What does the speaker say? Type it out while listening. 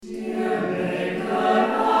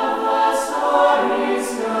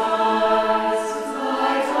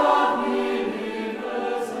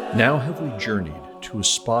Now have we journeyed to a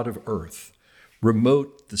spot of earth,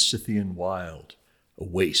 remote the Scythian wild, a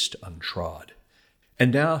waste untrod.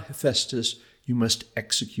 And now, Hephaestus, you must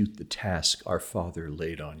execute the task our father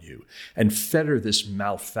laid on you, and fetter this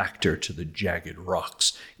malefactor to the jagged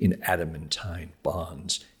rocks in adamantine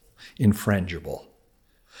bonds, infrangible.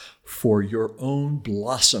 For your own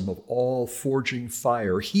blossom of all forging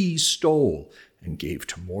fire he stole and gave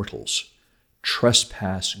to mortals.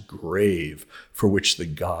 Trespass grave for which the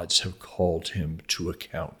gods have called him to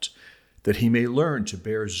account, that he may learn to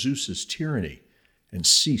bear Zeus's tyranny and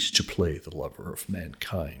cease to play the lover of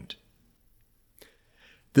mankind.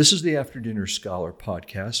 This is the After Dinner Scholar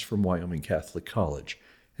podcast from Wyoming Catholic College,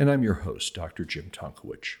 and I'm your host, Dr. Jim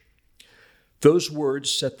Tonkowich. Those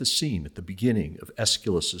words set the scene at the beginning of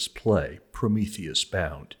Aeschylus's play, Prometheus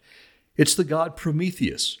Bound. It's the god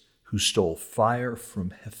Prometheus who stole fire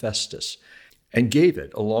from Hephaestus and gave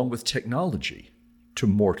it, along with technology, to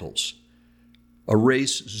mortals, a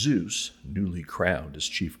race Zeus, newly crowned as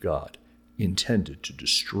chief god, intended to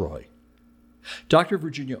destroy. Dr.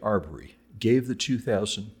 Virginia Arbery gave the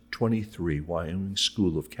 2023 Wyoming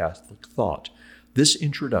School of Catholic Thought this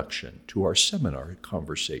introduction to our seminar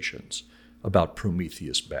conversations about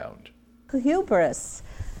Prometheus Bound. The hubris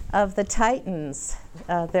of the Titans,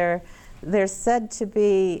 they're said to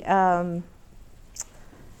be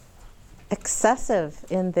excessive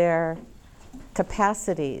in their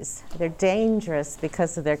capacities. They're dangerous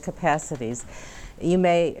because of their capacities. You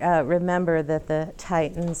may remember that the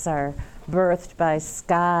Titans are birthed by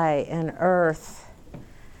sky and earth,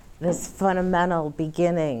 this fundamental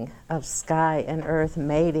beginning of sky and earth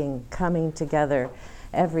mating, coming together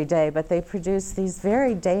every day. But they produce these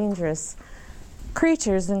very dangerous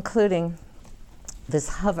creatures, including this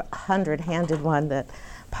 100-handed one that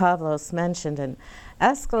Pavlos mentioned. And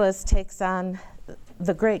Aeschylus takes on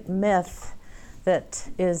the great myth that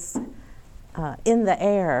is in the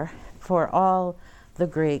air for all the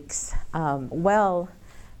Greeks, well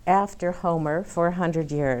after Homer, 400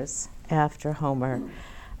 years after Homer.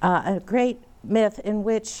 A great myth in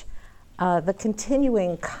which the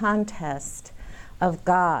continuing contest of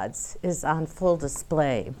gods is on full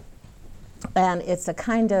display. And it's a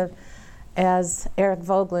kind of, as Eric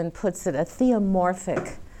Voegelin puts it, a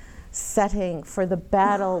theomorphic setting for the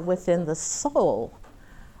battle within the soul,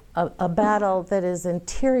 a battle that is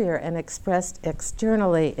interior and expressed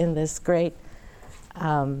externally in this great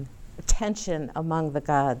tension among the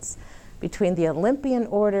gods between the Olympian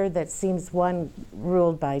order that seems one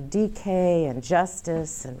ruled by decay and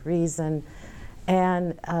justice and reason,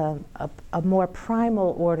 and a more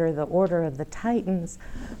primal order, the order of the Titans,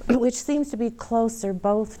 which seems to be closer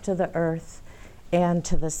both to the earth and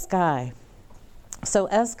to the sky. So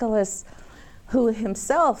Aeschylus, who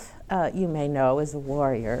himself, you may know, is a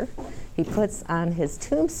warrior, he puts on his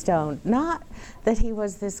tombstone, not that he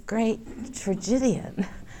was this great tragedian,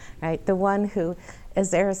 right? The one who,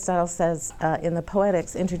 as Aristotle says in the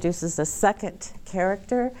Poetics, introduces a second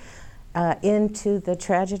character into the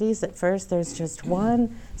tragedies. At first there's just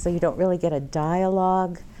one, so you don't really get a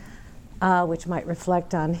dialogue, which might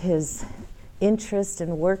reflect on his interest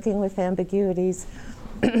in working with ambiguities.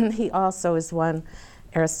 He also is one,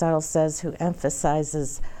 Aristotle says, who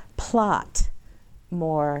emphasizes plot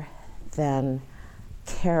more than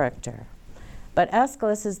character. But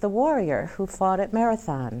Aeschylus is the warrior who fought at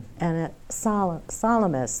Marathon and at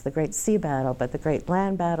Salamis, the great sea battle, but the great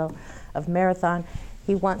land battle of Marathon.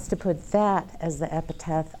 He wants to put that as the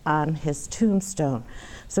epitaph on his tombstone.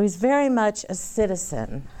 So he's very much a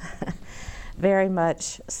citizen, very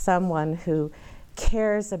much someone who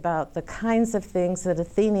cares about the kinds of things that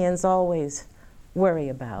Athenians always worry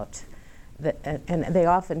about. And they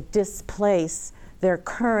often displace their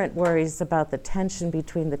current worries about the tension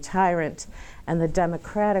between the tyrant and the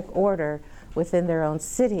democratic order within their own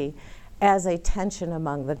city as a tension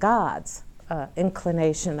among the gods,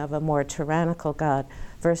 inclination of a more tyrannical god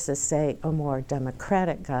versus, say, a more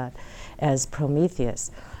democratic god as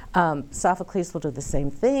Prometheus. Sophocles will do the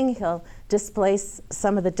same thing. He'll displace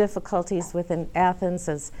some of the difficulties within Athens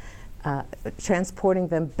as transporting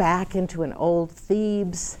them back into an old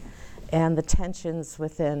Thebes, and the tensions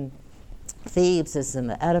within Thebes as in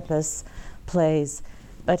the Oedipus plays.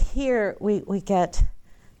 But here we get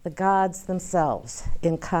the gods themselves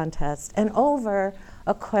in contest, and over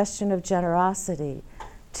a question of generosity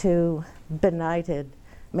to benighted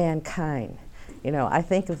mankind. You know, I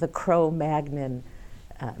think of the Cro-Magnon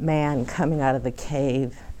man coming out of the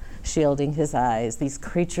cave, shielding his eyes, these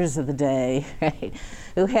creatures of the day, right,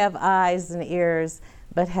 who have eyes and ears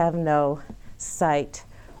but have no sight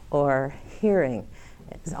or hearing.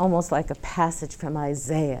 It's almost like a passage from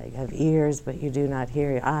Isaiah. You have ears, but you do not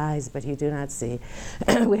hear, eyes, but you do not see.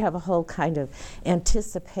 We have a whole kind of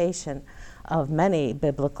anticipation of many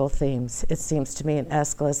biblical themes, it seems to me, in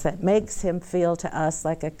Aeschylus, that makes him feel to us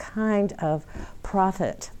like a kind of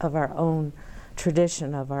prophet of our own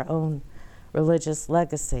tradition, of our own religious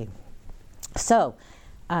legacy. So,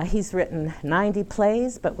 he's written 90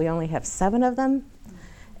 plays, but we only have 7 of them,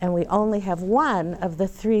 and we only have 1 of the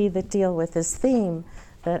 3 that deal with this theme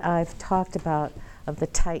that I've talked about of the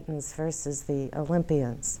Titans versus the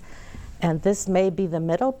Olympians. And this may be the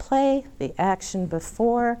middle play. The action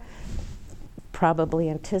before probably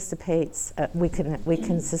anticipates, we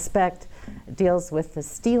can suspect, deals with the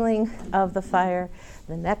stealing of the fire.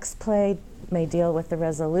 The next play may deal with the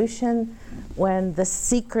resolution when the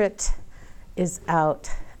secret is out,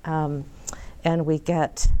 and we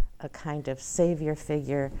get a kind of savior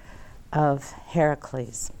figure of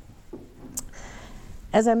Heracles.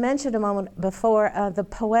 As I mentioned a moment before, the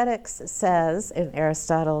Poetics says, in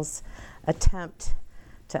Aristotle's attempt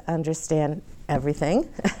to understand everything,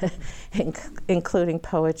 including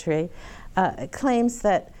poetry, claims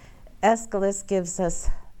that Aeschylus gives us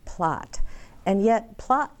plot. And yet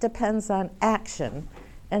plot depends on action,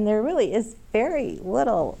 and there really is very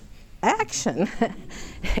little action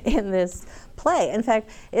in this play. In fact,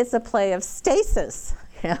 it's a play of stasis.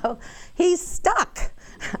 He's stuck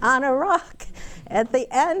on a rock at the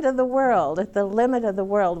end of the world, at the limit of the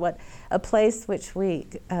world, a place which we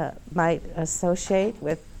might associate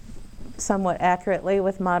with somewhat accurately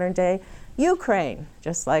with modern day Ukraine,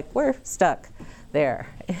 just like we're stuck there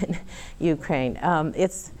in Ukraine.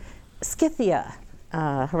 It's Scythia.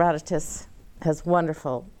 Herodotus has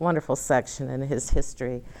wonderful section in his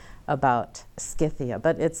history about Scythia,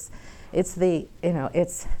 but it's the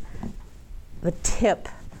tip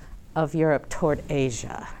of Europe toward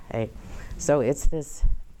Asia, right? So it's this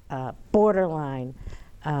borderline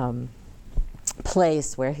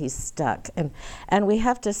place where he's stuck, and we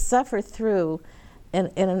have to suffer through in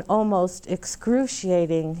an almost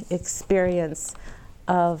excruciating experience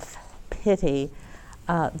of pity,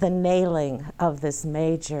 the nailing of this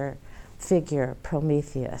major figure,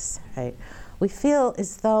 Prometheus, right? We feel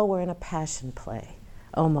as though we're in a passion play,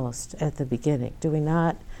 almost, at the beginning, do we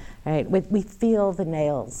not? Right? We feel the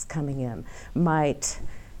nails coming in. Might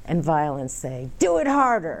and violence say, do it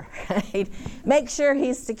harder, right? Make sure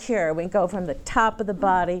he's secure. We go from the top of the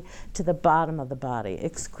body to the bottom of the body.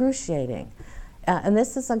 Excruciating. And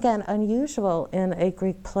this is, again, unusual in a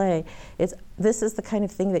Greek play. This is the kind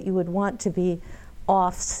of thing that you would want to be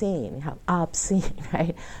off-scene, obscene,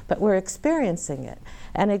 right? But we're experiencing it.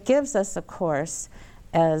 And it gives us, of course,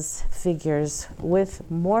 as figures with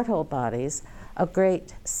mortal bodies, a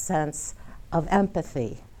great sense of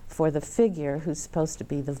empathy for the figure who's supposed to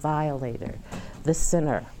be the violator, the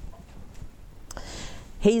sinner.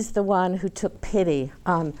 He's the one who took pity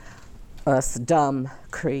on us dumb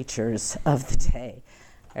creatures of the day,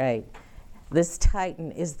 right? This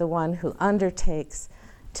Titan is the one who undertakes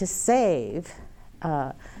to save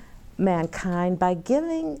mankind by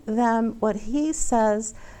giving them what he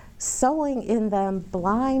says, sowing in them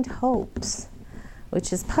blind hopes,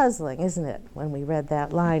 which is puzzling, isn't it, when we read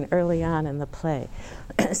that line early on in the play.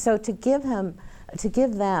 So to give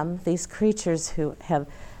them, these creatures who have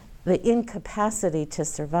the incapacity to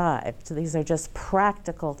survive, so these are just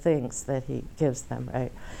practical things that he gives them,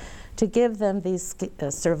 right? To give them these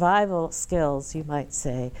survival skills, you might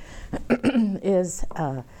say, is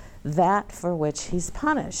that for which he's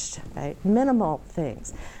punished, right? Minimal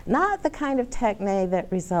things. Not the kind of techne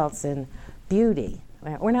that results in beauty.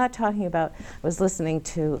 Right? We're not talking about, I was listening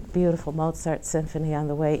to a beautiful Mozart symphony on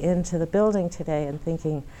the way into the building today and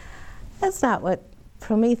thinking, that's not what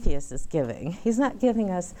Prometheus is giving. He's not giving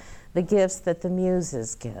us the gifts that the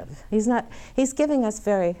muses give. He's giving us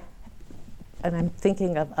very, and I'm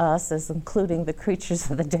thinking of us as including the creatures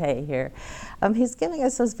of the day here. He's giving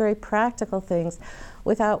us those very practical things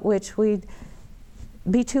without which we'd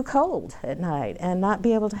be too cold at night and not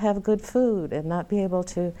be able to have good food and not be able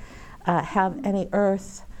to have any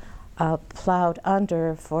earth plowed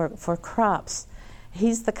under for crops.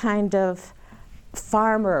 He's the kind of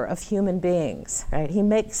farmer of human beings, right? He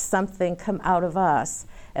makes something come out of us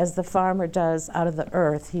as the farmer does out of the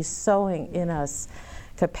earth. He's sowing in us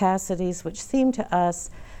capacities which seem to us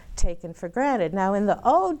taken for granted. Now, in the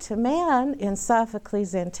Ode to Man, in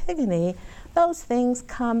Sophocles' Antigone, those things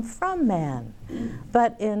come from man.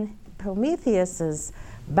 But in Prometheus's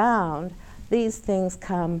Bound, these things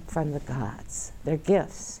come from the gods. They're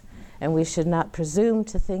gifts, and we should not presume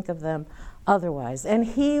to think of them otherwise. And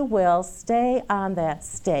he will stay on that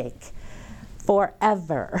stake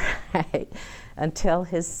forever, right? Until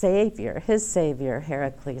his savior,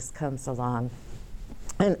 Heracles, comes along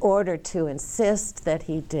in order to insist that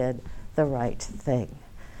he did the right thing,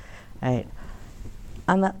 right?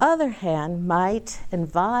 On the other hand, might and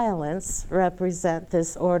violence represent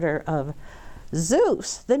this order of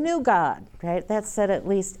Zeus, the new god, right? That's said at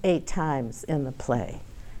least 8 times in the play,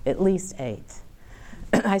 at least 8.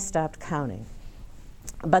 I stopped counting.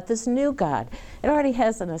 But this new God, it already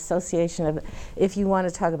has an association of, if you want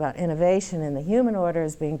to talk about innovation in the human order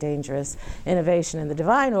as being dangerous, innovation in the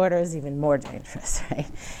divine order is even more dangerous, right?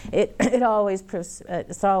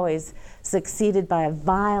 It's always succeeded by a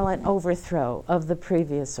violent overthrow of the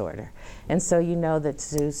previous order. And so you know that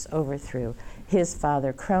Zeus overthrew his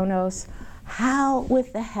father Kronos. How?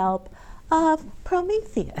 With the help of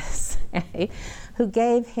Prometheus, right? Who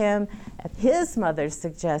gave him, at his mother's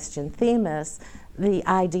suggestion, Themis, the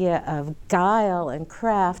idea of guile and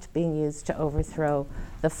craft being used to overthrow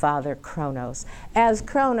the father Kronos, as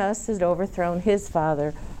Kronos had overthrown his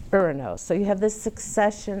father Uranos. So you have this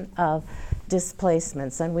succession of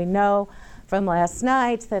displacements. And we know from last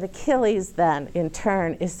night that Achilles then, in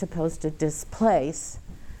turn, is supposed to displace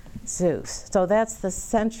Zeus. So that's the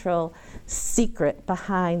central secret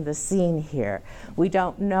behind the scene here. We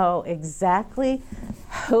don't know exactly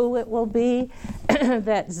who it will be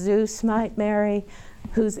that Zeus might marry,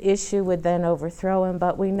 whose issue would then overthrow him,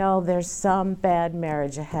 but we know there's some bad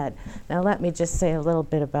marriage ahead. Now let me just say a little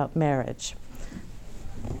bit about marriage.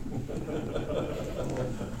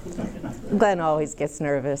 Glenn always gets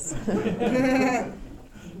nervous.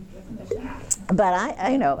 But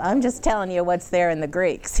I know, I'm just telling you what's there in the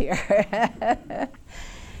Greeks here.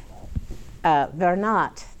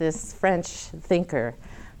 Vernat, this French thinker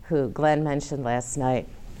who Glenn mentioned last night,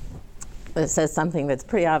 says something that's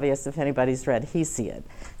pretty obvious if anybody's read Hesiod,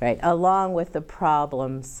 right? Along with the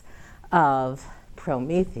problems of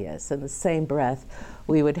Prometheus, in the same breath,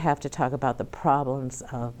 we would have to talk about the problems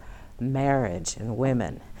of marriage and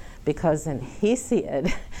women. Because in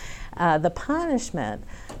Hesiod, the punishment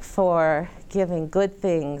for giving good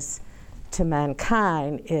things to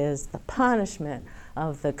mankind is the punishment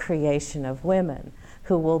of the creation of women,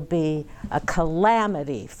 who will be a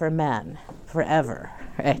calamity for men forever.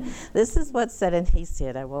 Right? This is what's said in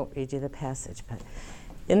Hesiod. I won't read you the passage, but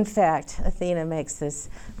in fact, Athena makes this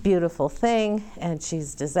beautiful thing, and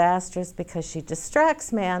she's disastrous because she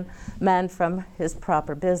distracts men from his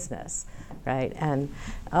proper business. Right? And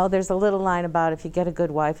there's a little line about if you get a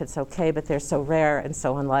good wife, it's okay, but they're so rare and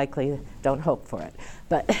so unlikely, don't hope for it.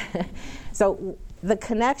 But so the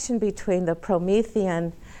connection between the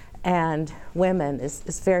Promethean and women is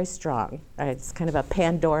very strong. Right? It's kind of a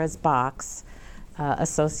Pandora's box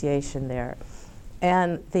association there.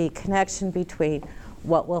 And the connection between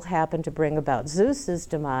what will happen to bring about Zeus's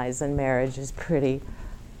demise and marriage is pretty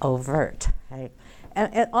overt. Right?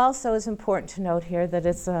 And it also is important to note here that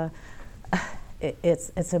it's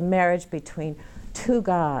a marriage between 2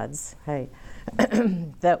 gods, right,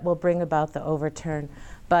 that will bring about the overturn.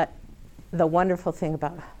 But the wonderful thing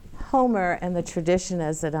about Homer and the tradition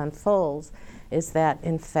as it unfolds is that,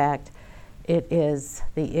 in fact, it is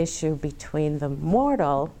the issue between the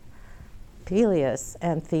mortal, Peleus,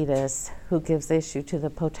 and Thetis, who gives issue to the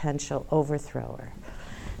potential overthrower.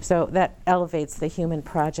 So that elevates the human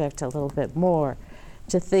project a little bit more,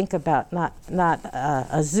 to think about not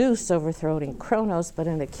a Zeus overthrowing Kronos, but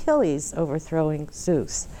an Achilles overthrowing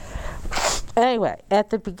Zeus. Anyway, at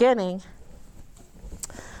the beginning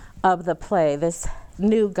of the play, this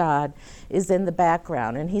new god is in the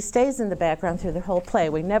background, and he stays in the background through the whole play.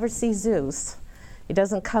 We never see Zeus. He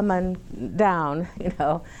doesn't come on down, you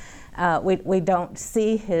know. We don't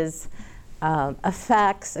see his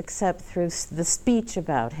effects except through the speech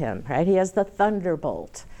about him, right? He has the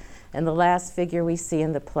thunderbolt. And the last figure we see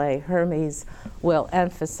in the play, Hermes, will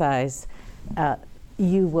emphasize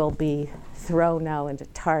you will be thrown now into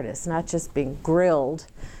Tartarus, not just being grilled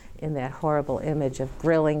in that horrible image of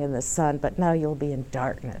grilling in the sun, but now you'll be in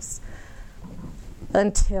darkness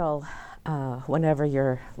until whenever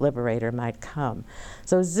your liberator might come.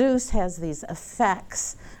 So Zeus has these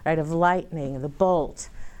effects, right, of lightning, the bolt,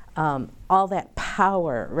 all that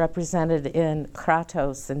power represented in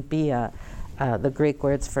Kratos and Bia, the Greek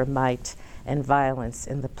words for might and violence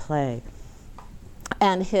in the play.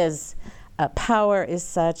 And his power is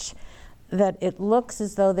such that it looks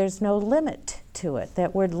as though there's no limit to it.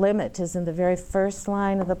 That word limit is in the very first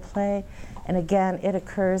line of the play, and again, it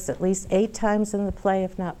occurs at least 8 times in the play,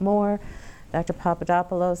 if not more. Dr.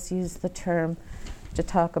 Papadopoulos used the term to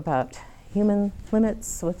talk about human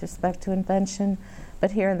limits with respect to invention,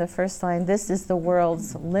 but here in the first line, this is the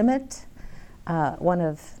world's limit, one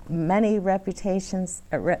of many repetitions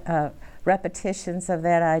of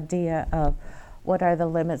that idea of what are the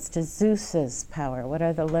limits to Zeus's power? What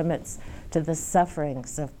are the limits to the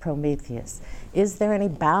sufferings of Prometheus? Is there any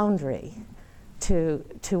boundary to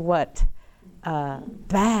what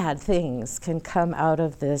bad things can come out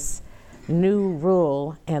of this new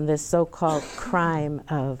rule and this so-called crime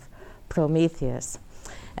of Prometheus?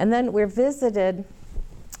 And then we're visited,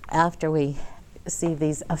 after we see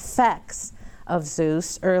these effects of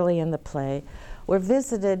Zeus early in the play, we're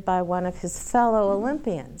visited by one of his fellow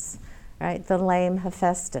Olympians, right? The lame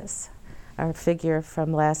Hephaestus, our figure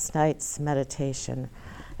from last night's meditation.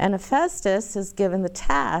 And Hephaestus is given the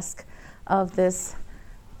task of this,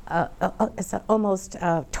 it's almost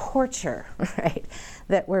torture, right?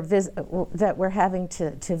 That we're having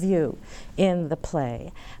to view in the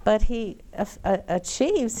play. But he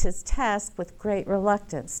achieves his task with great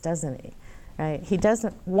reluctance, doesn't he? Right? He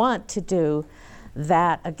doesn't want to do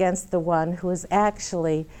that against the one who has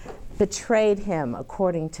actually betrayed him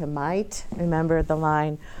according to might. Remember the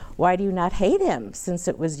line, "Why do you not hate him, since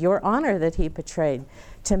it was your honor that he betrayed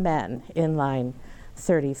to men," in line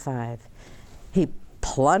 35. He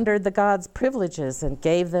plundered the gods' privileges and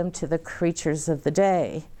gave them to the creatures of the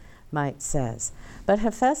day, might says. But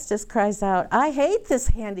Hephaestus cries out, "I hate this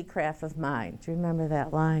handicraft of mine." Do you remember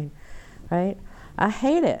that line, right? I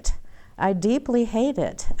hate it. I deeply hate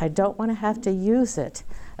it. I don't want to have to use it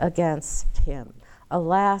against him.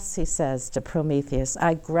 Alas, he says to Prometheus,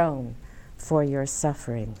 I groan for your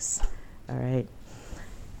sufferings. All right.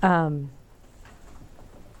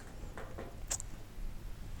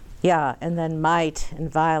 And then might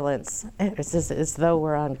and violence. It's as though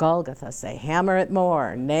we're on Golgotha. Say, hammer it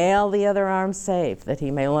more, nail the other arm safe, that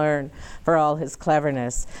he may learn for all his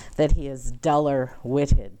cleverness that he is duller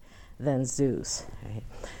witted than Zeus. Right?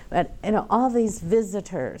 But all these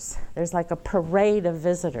visitors, there's like a parade of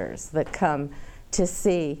visitors that come to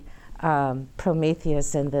see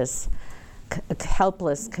Prometheus in this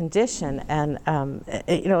helpless condition. And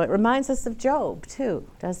it reminds us of Job too,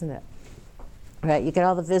 doesn't it? Right, you get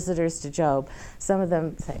all the visitors to Job. Some of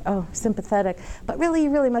them say, "Oh, sympathetic, but really, you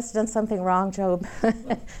really must have done something wrong, Job."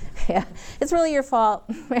 Yeah, it's really your fault.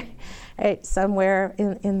 Right, somewhere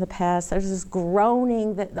in the past, there's this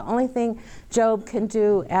groaning that the only thing Job can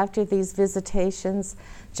do after these visitations,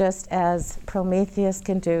 just as Prometheus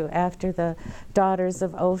can do after the daughters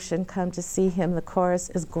of Ocean come to see him, the chorus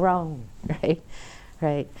is groan.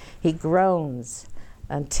 Right. He groans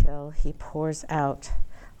until he pours out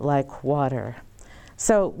like water.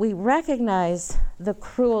 So we recognize the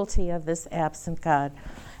cruelty of this absent God,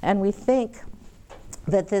 and we think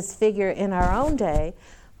that this figure in our own day,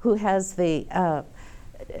 who has the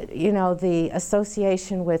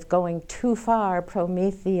association with going too far,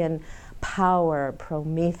 Promethean power,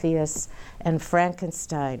 Prometheus and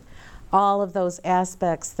Frankenstein, all of those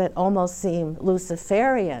aspects that almost seem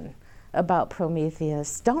Luciferian about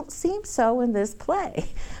Prometheus don't seem so in this play.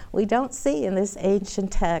 We don't see in this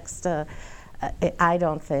ancient text, I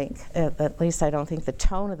don't think, at least I don't think the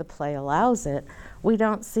tone of the play allows it, we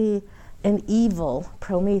don't see an evil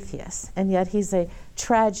Prometheus, and yet he's a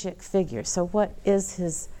tragic figure. So what is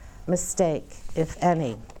his mistake, if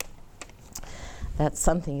any? That's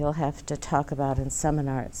something you'll have to talk about in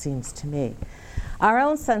seminar, it seems to me. Our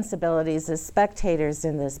own sensibilities as spectators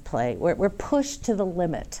in this play, we're pushed to the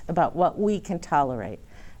limit about what we can tolerate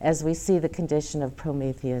as we see the condition of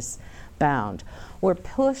Prometheus bound. We're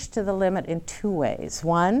pushed to the limit in two ways.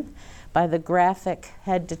 One, by the graphic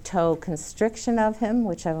head-to-toe constriction of him,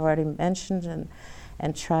 which I've already mentioned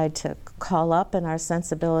and tried to call up in our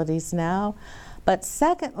sensibilities now. But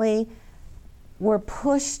secondly, we're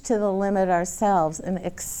pushed to the limit ourselves in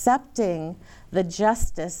accepting the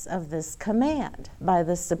justice of this command by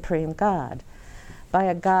the supreme God, by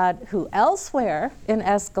a God who elsewhere in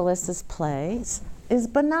Aeschylus's plays is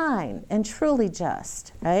benign and truly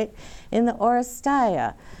just, right? In the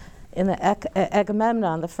Oresteia, in the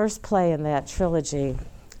Agamemnon, the first play in that trilogy,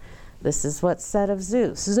 this is what's said of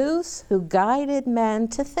Zeus. Zeus, who guided men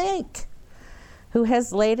to think, who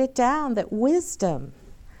has laid it down that wisdom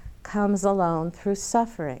comes alone through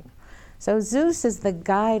suffering. So Zeus is the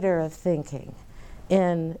guider of thinking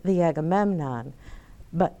in the Agamemnon.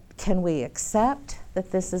 But can we accept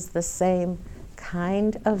that this is the same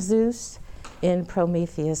kind of Zeus in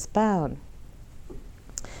Prometheus Bound?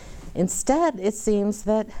 Instead, it seems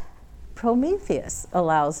that Prometheus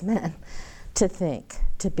allows men to think,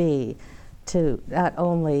 to be, to not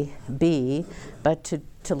only be, but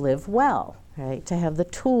to live well, right? To have the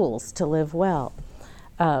tools to live well.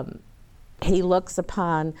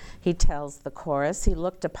 he tells the chorus, he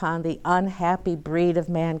looked upon the unhappy breed of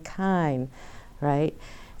mankind, right?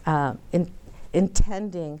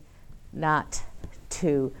 Intending not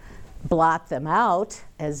to blot them out,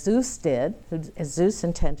 as Zeus did, as Zeus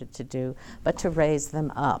intended to do, but to raise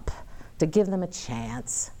them up, to give them a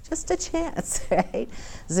chance, just a chance, right?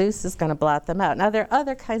 Zeus is going to blot them out. Now, there are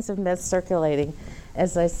other kinds of myths circulating,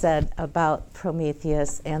 as I said, about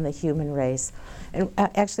Prometheus and the human race. And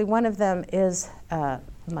actually, one of them is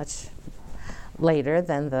much later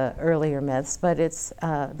than the earlier myths, but it's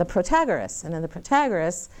the Protagoras. And in the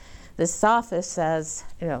Protagoras, this sophist says,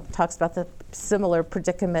 talks about the similar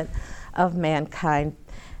predicament of mankind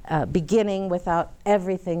beginning without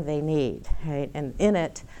everything they need, right? And in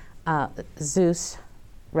it, Zeus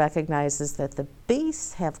recognizes that the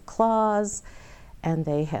beasts have claws, and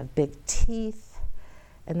they have big teeth,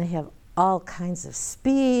 and they have all kinds of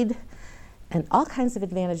speed, and all kinds of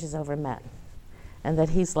advantages over men, and that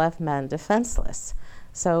he's left men defenseless.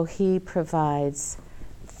 So he provides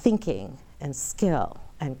thinking and skill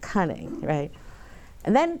and cunning, right?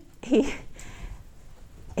 And then he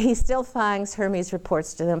still finds Hermes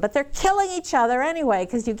reports to them, but they're killing each other anyway,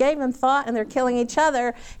 because you gave them thought and they're killing each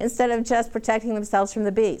other instead of just protecting themselves from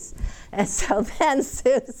the beasts. And so then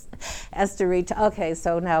Zeus has to reach, okay,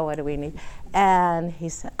 so now what do we need? And he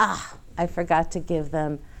said, I forgot to give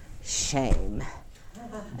them shame.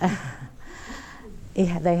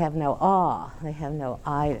 They have no awe. They have no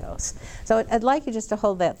eidos. So I'd like you just to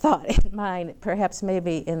hold that thought in mind, perhaps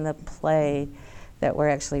maybe in the play that we're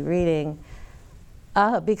actually reading,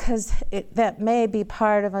 because that may be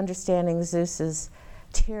part of understanding Zeus's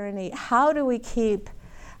tyranny. How do we keep,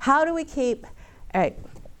 all right,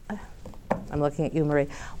 I'm looking at you, Marie.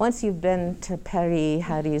 Once you've been to Paris,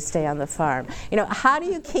 how do you stay on the farm? How do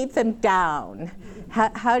you keep them down?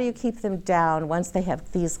 How do you keep them down once they have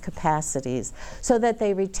these capacities so that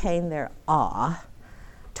they retain their awe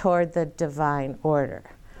toward the divine order?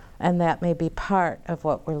 And that may be part of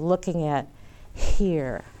what we're looking at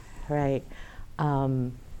here, right?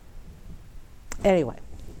 Anyway,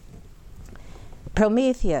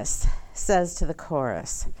 Prometheus says to the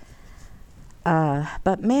chorus,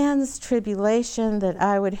 but man's tribulation that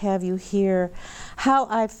I would have you hear, how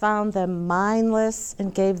I found them mindless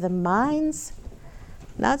and gave them minds,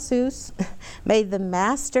 not Zeus, made them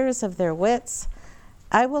masters of their wits.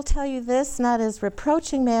 I will tell you this, not as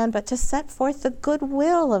reproaching man, but to set forth the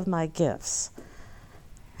goodwill of my gifts.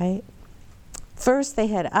 Right? First they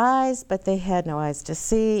had eyes, but they had no eyes to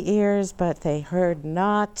see, ears, but they heard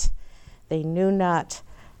not. They knew not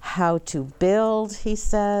how to build, he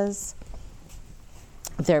says,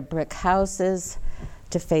 their brick houses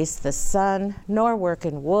to face the sun, nor work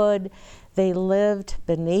in wood. They lived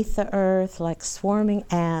beneath the earth like swarming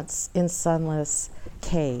ants in sunless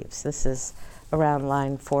caves. This is around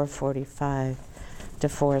line 445 to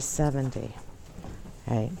 470,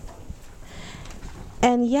 right?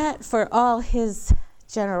 And yet, for all his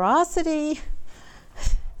generosity,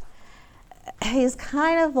 he's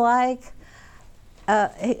kind of like,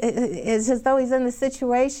 it's as though he's in the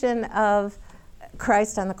situation of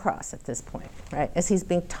Christ on the cross at this point, right? As he's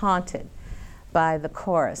being taunted by the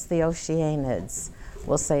chorus, the Oceanids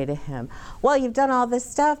will say to him, well, you've done all this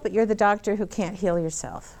stuff, but you're the doctor who can't heal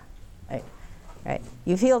yourself, right? Right?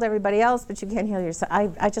 You've healed everybody else, but you can't heal yourself.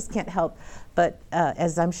 I just can't help but,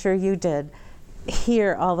 as I'm sure you did,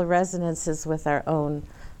 hear all the resonances with our own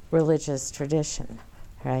religious tradition,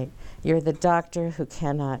 right? You're the doctor who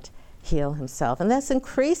cannot heal himself. And this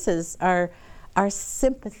increases our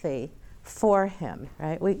sympathy for him,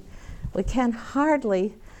 right? We can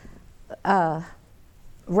hardly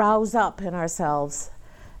rouse up in ourselves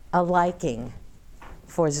a liking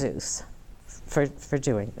for Zeus for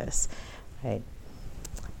doing this, right?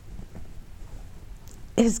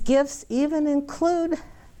 His gifts even include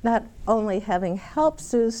not only having helped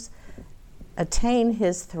Zeus attain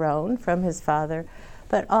his throne from his father,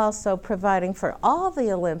 but also providing for all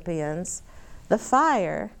the Olympians the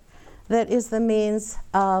fire that is the means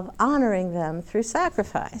of honoring them through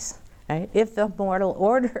sacrifice. Right? If the mortal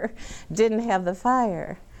order didn't have the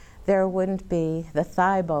fire, there wouldn't be the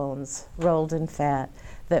thigh bones rolled in fat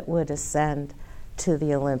that would ascend to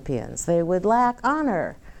the Olympians. They would lack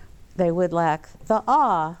honor. They would lack the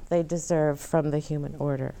awe they deserve from the human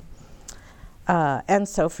order. And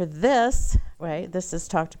so for this, right, this is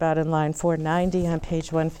talked about in line 490 on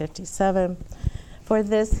page 157. For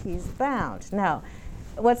this, he's bound. Now,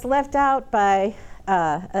 what's left out by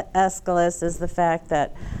Aeschylus is the fact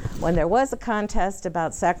that when there was a contest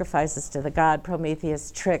about sacrifices to the god,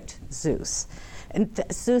 Prometheus tricked Zeus. And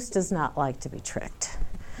Zeus does not like to be tricked.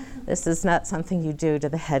 This is not something you do to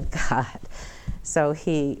the head god. So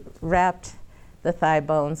he wrapped the thigh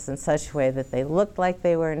bones in such a way that they looked like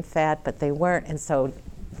they were in fat, but they weren't, and so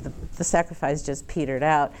the sacrifice just petered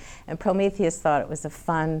out. And Prometheus thought it was a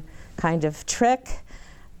fun kind of trick,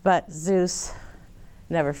 but Zeus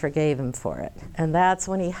never forgave him for it. And that's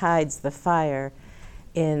when he hides the fire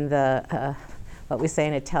in the, what we say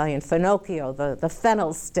in Italian, finocchio, the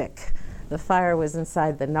fennel stick. The fire was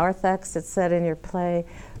inside the narthex, it said in your play,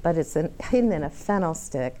 but it's hidden in a fennel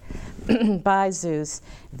stick by Zeus.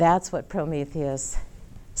 That's what Prometheus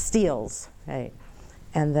steals, right,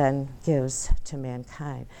 and then gives to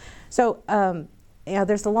mankind. So,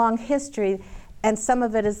 there's a long history, and some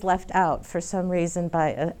of it is left out for some reason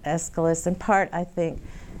by Aeschylus, in part, I think,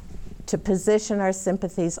 to position our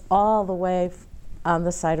sympathies all the way on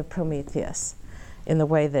the side of Prometheus, in the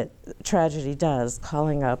way that tragedy does,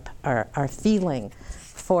 calling up our feeling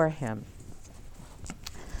for him.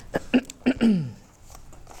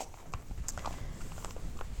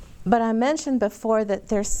 But I mentioned before that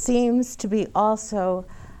there seems to be also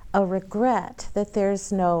a regret that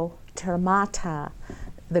there's no termata,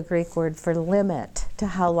 the Greek word for limit, to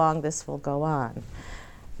how long this will go on.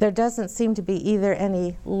 There doesn't seem to be either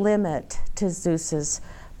any limit to Zeus's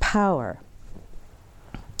power.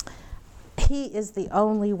 He is the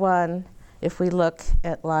only one, if we look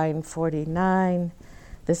at line 49,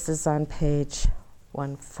 this is on page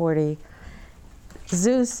 140,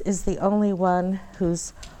 Zeus is the only one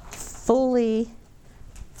who's fully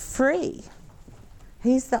free.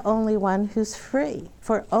 He's the only one who's free,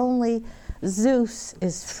 for only Zeus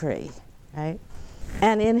is free, right?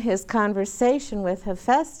 And in his conversation with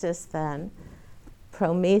Hephaestus then,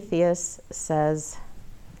 Prometheus says,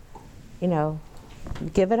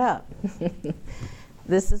 give it up.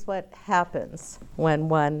 This is what happens when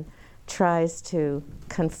one tries to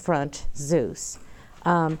confront Zeus.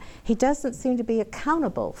 He doesn't seem to be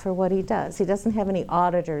accountable for what he does. He doesn't have any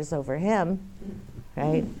auditors over him,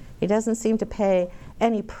 right? He doesn't seem to pay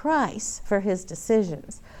any price for his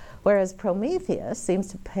decisions. Whereas Prometheus seems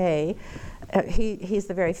to pay, he's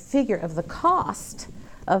the very figure of the cost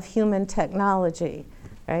of human technology,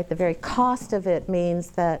 right? The very cost of it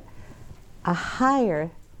means that a higher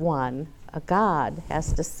one, a god,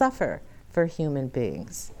 has to suffer for human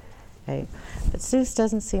beings, right? But Zeus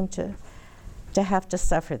doesn't seem to have to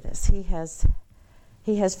suffer this. He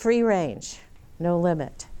has free range, no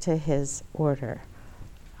limit to his order.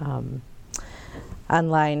 On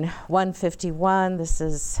line 151, this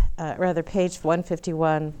is page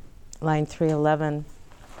 151, line 311.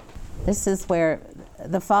 This is where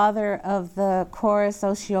the father of the chorus,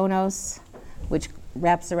 Oceanos, which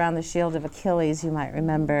wraps around the shield of Achilles, you might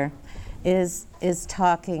remember, is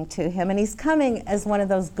talking to him. And he's coming as one of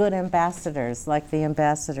those good ambassadors, like the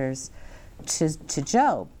ambassadors to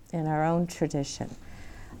Job in our own tradition.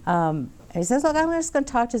 And he says, look, I'm just going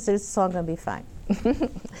to talk to Zeus, it's all going to be fine. We're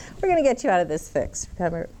going to get you out of this fix.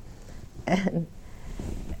 Remember? And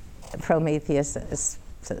Prometheus says,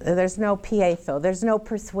 there's no pietho, there's no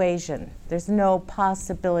persuasion, there's no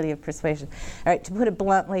possibility of persuasion. All right, to put it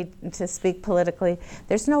bluntly, to speak politically,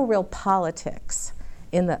 there's no real politics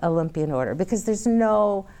in the Olympian order because there's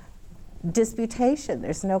no disputation,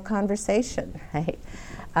 there's no conversation, right?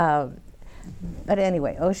 But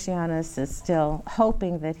anyway, Oceanus is still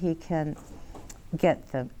hoping that he can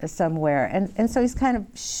get them somewhere. And so he's kind of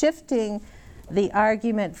shifting the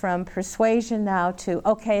argument from persuasion now to,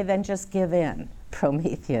 okay, then just give in,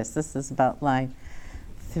 Prometheus. This is about line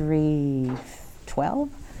 312.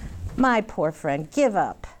 My poor friend, give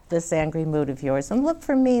up this angry mood of yours and look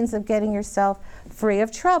for means of getting yourself free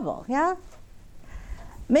of trouble, yeah?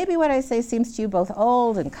 Maybe what I say seems to you both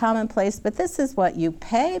old and commonplace, but this is what you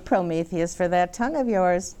pay, Prometheus, for that tongue of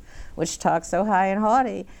yours, which talks so high and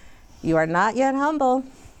haughty. You are not yet humble.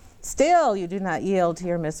 Still, you do not yield to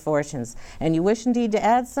your misfortunes, and you wish indeed to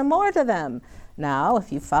add some more to them. Now,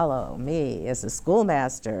 if you follow me as a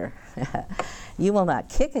schoolmaster, you will not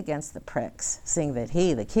kick against the pricks, seeing that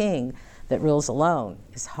he, the king that rules alone,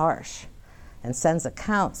 is harsh and sends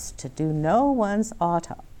accounts to do no one's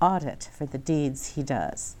audit for the deeds he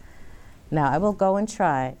does. Now I will go and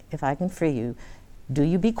try if I can free you. Do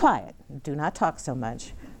you be quiet. Do not talk so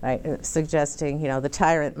much. Right? Suggesting, the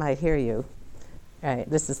tyrant might hear you. Right?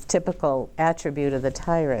 This is typical attribute of the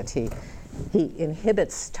tyrant. He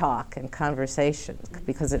inhibits talk and conversation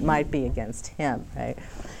because it might be against him. Right?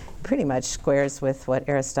 Pretty much squares with what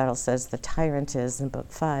Aristotle says the tyrant is in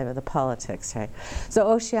Book 5 of the Politics. Right? So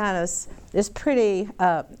Oceanus is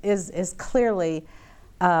is clearly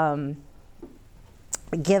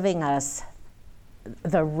giving us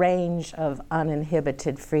the range of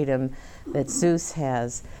uninhibited freedom that Zeus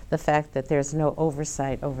has, the fact that there's no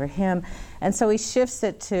oversight over him. And so he shifts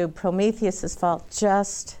it to Prometheus's fault.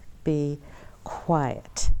 Just be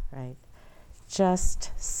quiet, right?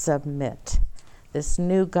 Just submit. This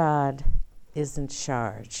new God is in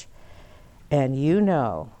charge. And you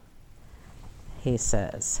know, he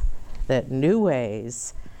says, that new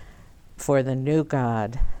ways for the new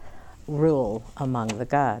God rule among the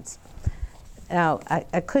gods. Now,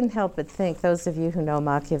 I couldn't help but think, those of you who know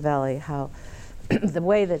Machiavelli, how the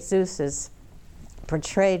way that Zeus is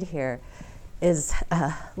portrayed here is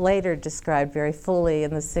later described very fully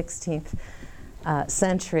in the 16th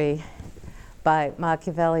century by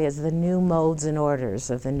Machiavelli as the new modes and orders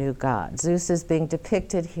of the new God. Zeus is being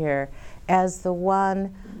depicted here as the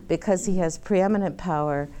one, because he has preeminent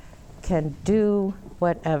power, can do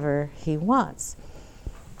whatever he wants.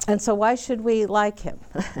 And so why should we like him?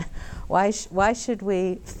 Why should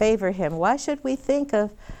we favor him? Why should we think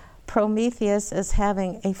of Prometheus as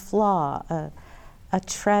having a flaw, a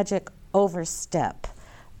tragic overstep,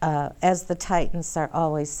 as the Titans are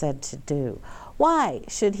always said to do? Why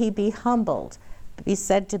should he be humbled, be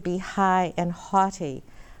said to be high and haughty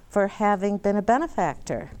for having been a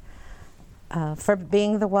benefactor, for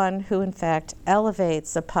being the one who in fact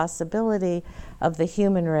elevates the possibility of the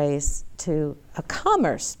human race to a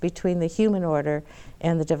commerce between the human order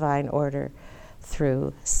and the divine order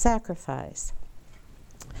through sacrifice?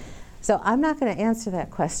 So I'm not going to answer that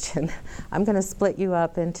question. I'm going to split you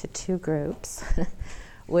up into two groups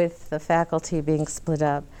with the faculty being split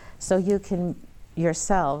up, so you can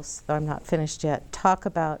yourselves, though I'm not finished yet, talk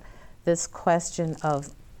about this question of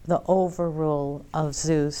the overrule of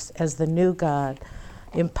Zeus as the new God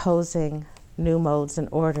imposing new modes and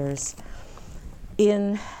orders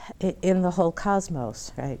in the whole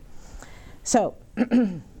cosmos, right? So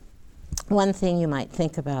one thing you might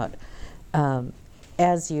think about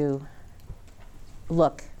as you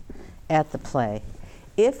look at the play,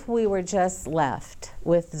 if we were just left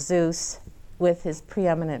with Zeus with his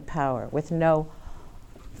preeminent power, with no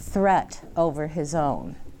threat over his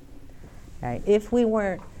own, right? If we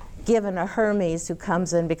weren't given a Hermes who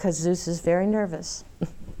comes in because Zeus is very nervous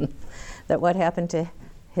that what happened to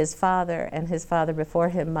his father and his father before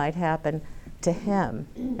him might happen to him,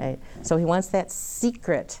 right? So he wants that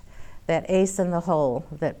secret, that ace in the hole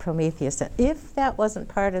that Prometheus said. If that wasn't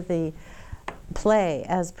part of the play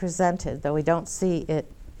as presented, though we don't see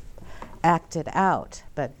it acted out,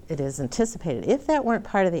 but it is anticipated, if that weren't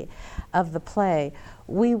part of the play,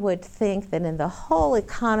 we would think that in the whole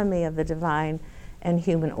economy of the divine and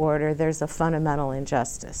human order, there's a fundamental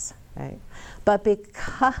injustice, right? But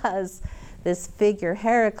because this figure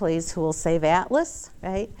Heracles who will save Atlas,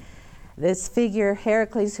 right? This figure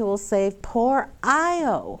Heracles who will save poor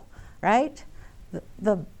Io, right?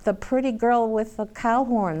 The pretty girl with the cow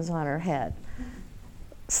horns on her head,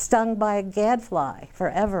 stung by a gadfly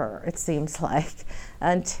forever, it seems like,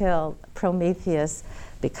 until Prometheus,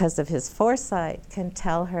 because of his foresight, can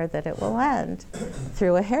tell her that it will end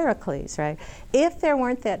through a Heracles, right? If there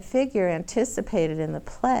weren't that figure anticipated in the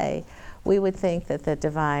play, we would think that the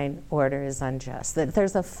divine order is unjust, that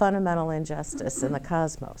there's a fundamental injustice in the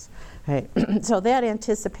cosmos, right? So that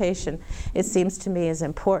anticipation, it seems to me, is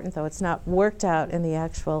important, though it's not worked out in the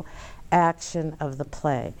actual action of the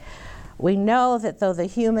play. We know that though the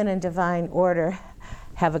human and divine order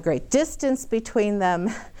have a great distance between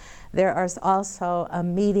them, there is also a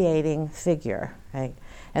mediating figure, right?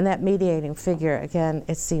 And that mediating figure, again,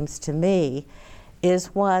 it seems to me,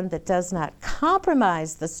 is one that does not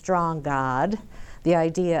compromise the strong God, the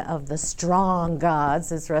idea of the strong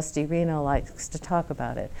gods, as Rusty Reno likes to talk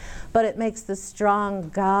about it, but it makes the strong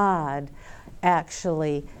God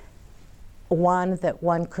actually one that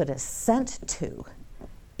one could assent to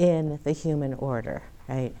in the human order,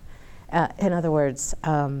 right? In other words,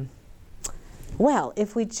 well,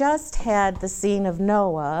 if we just had the scene of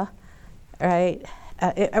Noah, right,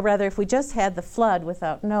 rather if we just had the flood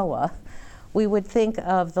without Noah, we would think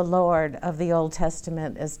of the Lord of the Old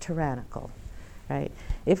Testament as tyrannical, right?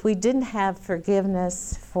 If we didn't have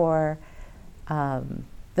forgiveness for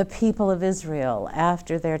the people of Israel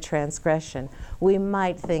after their transgression, we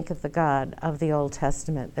might think of the God of the Old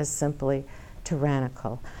Testament as simply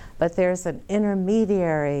tyrannical. But there's an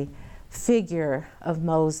intermediary figure of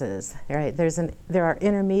Moses, right? There are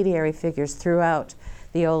intermediary figures throughout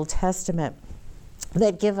the Old Testament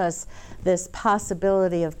that give us this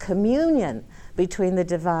possibility of communion between the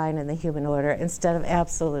divine and the human order instead of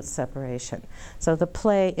absolute separation. So the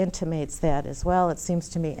play intimates that as well, it seems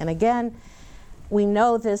to me. And again, we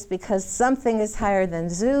know this because something is higher than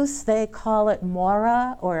Zeus. They call it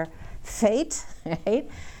Mora, or fate, right?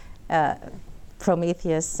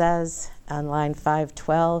 Prometheus says on line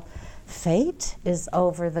 512, fate is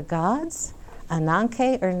over the gods.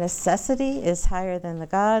 Ananke, or necessity, is higher than the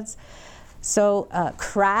gods. So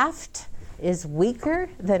craft is weaker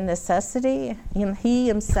than necessity. He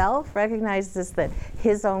himself recognizes that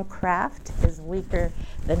his own craft is weaker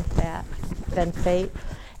than fate,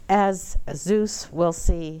 as Zeus will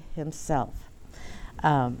see himself.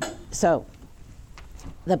 So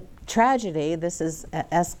the tragedy, this is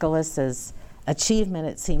Aeschylus's achievement,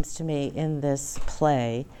 it seems to me, in this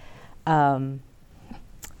play, does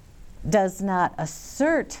not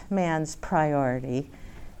assert man's priority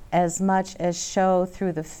as much as show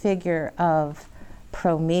through the figure of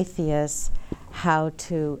Prometheus how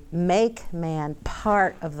to make man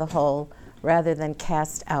part of the whole rather than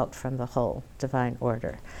cast out from the whole divine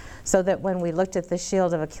order. So that when we looked at the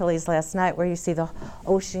shield of Achilles last night, where you see the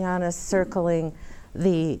Oceanus circling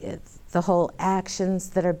the whole actions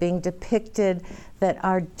that are being depicted that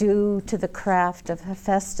are due to the craft of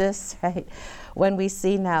Hephaestus, right? When we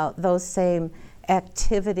see now those same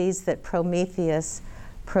activities that Prometheus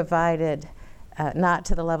provided, not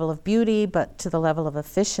to the level of beauty, but to the level of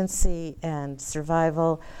efficiency and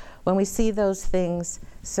survival, when we see those things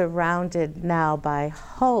surrounded now by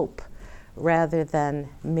hope rather than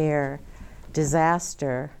mere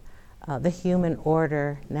disaster, the human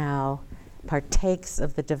order now partakes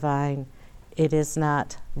of the divine. It is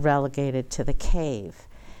not relegated to the cave.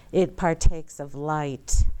 It partakes of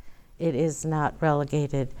light. It is not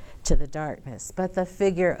relegated to the darkness. But the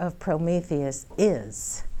figure of Prometheus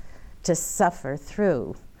is to suffer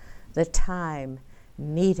through the time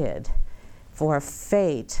needed for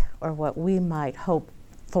fate, or what we might hope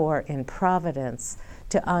for in providence,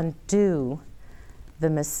 to undo the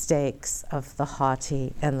mistakes of the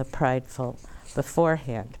haughty and the prideful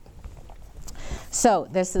beforehand. So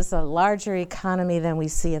this is a larger economy than we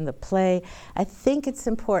see in the play. I think it's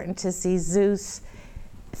important to see Zeus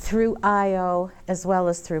through Io as well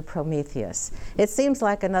as through Prometheus. It seems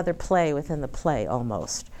like another play within the play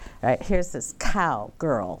almost. Right? Here's this cow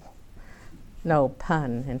girl, no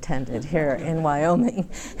pun intended here in Wyoming,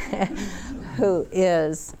 who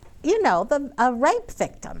is, a rape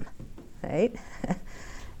victim, right?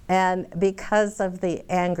 And because of the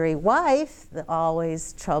angry wife, the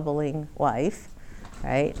always troubling wife,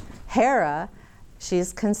 right? Hera,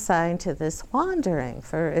 she's consigned to this wandering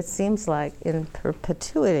for, it seems like, in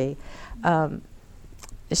perpetuity.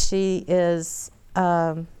 She is,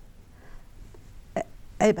 I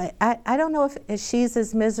don't know if she's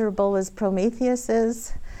as miserable as Prometheus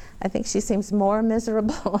is. I think she seems more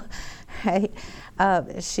miserable, right?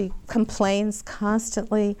 She complains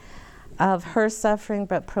constantly of her suffering,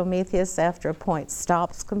 but Prometheus, after a point,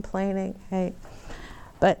 stops complaining, right?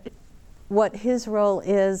 But what his role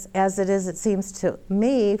is, as it is, it seems to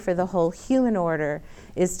me, for the whole human order,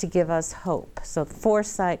 is to give us hope. So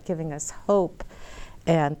foresight, giving us hope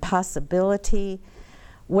and possibility,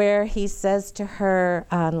 where he says to her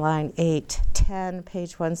on line 810,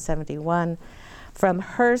 page 171, from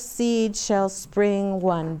her seed shall spring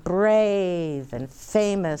one brave and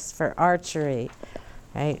famous for archery,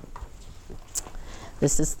 right?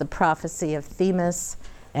 This is the prophecy of Themis,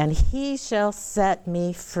 and he shall set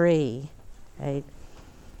me free, right?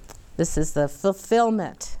 This is the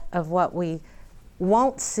fulfillment of what we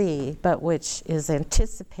won't see, but which is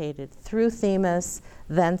anticipated through Themis,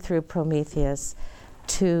 then through Prometheus,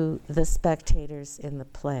 to the spectators in the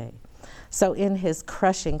play. So in his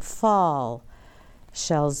crushing fall,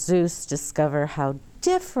 shall Zeus discover how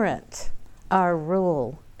different are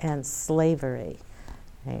rule and slavery.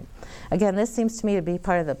 Right. Again, this seems to me to be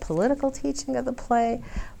part of the political teaching of the play,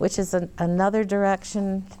 which is another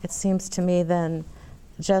direction, it seems to me, than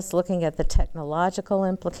just looking at the technological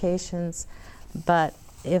implications. But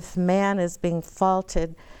if man is being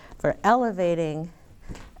faulted for elevating,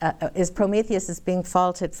 Prometheus is being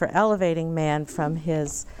faulted for elevating man from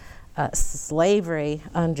his slavery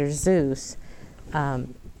under Zeus,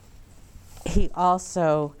 he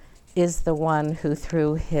also is the one who,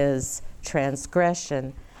 through his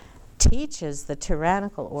transgression, teaches the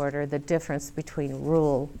tyrannical order the difference between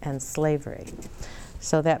rule and slavery.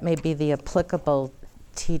 So that may be the applicable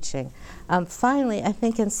teaching. Finally, I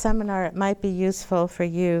think in seminar it might be useful for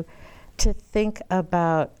you to think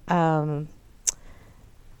about the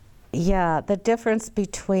difference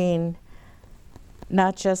between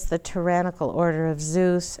not just the tyrannical order of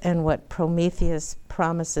Zeus and what Prometheus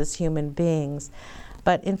promises human beings,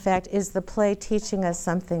 but in fact, is the play teaching us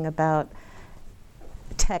something about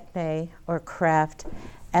techne, or craft,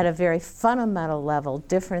 at a very fundamental level,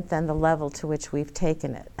 different than the level to which we've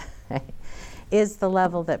taken it? is the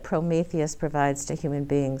level that Prometheus provides to human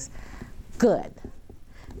beings good?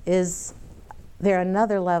 Is there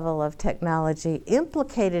another level of technology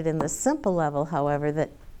implicated in the simple level, however, that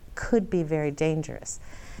could be very dangerous?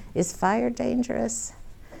 Is fire dangerous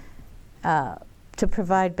to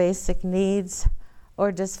provide basic needs?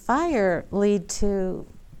 Or does fire lead to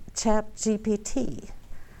ChatGPT?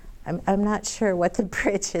 I'm not sure what the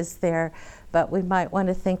bridge is there, but we might want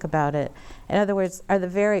to think about it. In other words, are the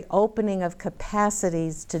very opening of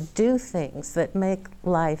capacities to do things that make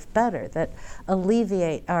life better, that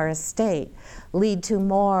alleviate our estate, lead to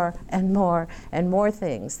more and more and more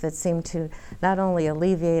things that seem to not only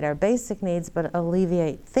alleviate our basic needs, but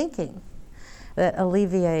alleviate thinking, that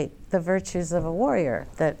alleviate the virtues of a warrior,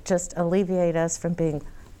 that just alleviate us from being,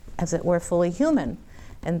 as it were, fully human,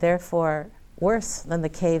 and therefore worse than the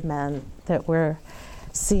caveman that we're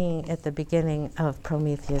seeing at the beginning of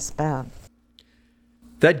Prometheus Bound.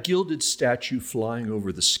 That gilded statue flying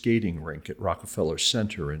over the skating rink at Rockefeller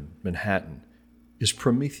Center in Manhattan is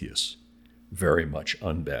Prometheus, very much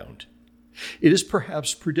unbound. It is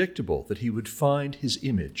perhaps predictable that he would find his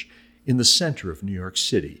image in the center of New York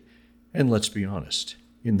City, and let's be honest,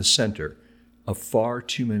 in the center of far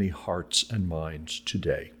too many hearts and minds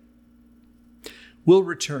today. We'll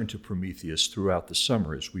return to Prometheus throughout the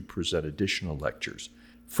summer as we present additional lectures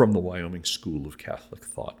from the Wyoming School of Catholic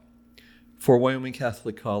Thought. For Wyoming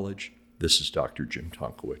Catholic College, this is Dr. Jim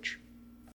Tonkowich.